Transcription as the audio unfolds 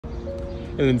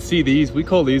And then see these, we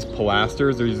call these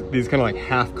pilasters. There's these kind of like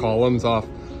half columns off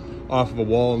of a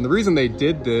wall. And the reason they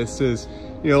did this is,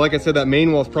 you know, like I said, that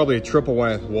main wall is probably a triple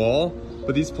wythe wall,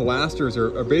 but these pilasters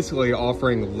are basically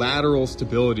offering lateral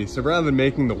stability. So rather than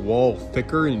making the wall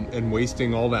thicker and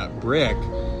wasting all that brick,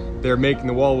 they're making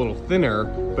the wall a little thinner,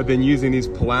 but then using these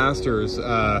pilasters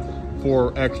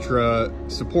for extra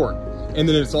support. And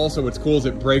then it's also, what's cool is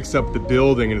it breaks up the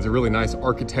building and it's a really nice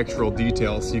architectural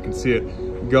detail. So you can see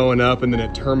it going up and then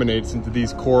it terminates into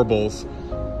these corbels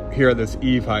here at this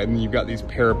eave height. And then you've got these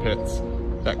parapets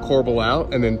that corbel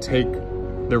out and then take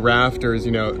the rafters,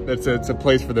 you know, it's a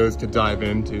place for those to dive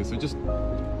into. So just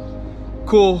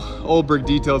cool old brick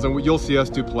details. And you'll see us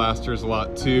do pilasters a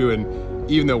lot too. And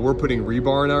even though we're putting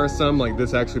rebar in ours some, like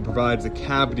this actually provides a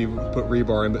cavity to put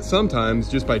rebar in. But sometimes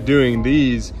just by doing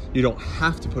these, you don't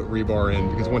have to put rebar in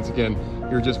because once again,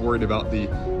 you're just worried about the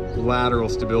lateral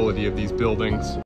stability of these buildings.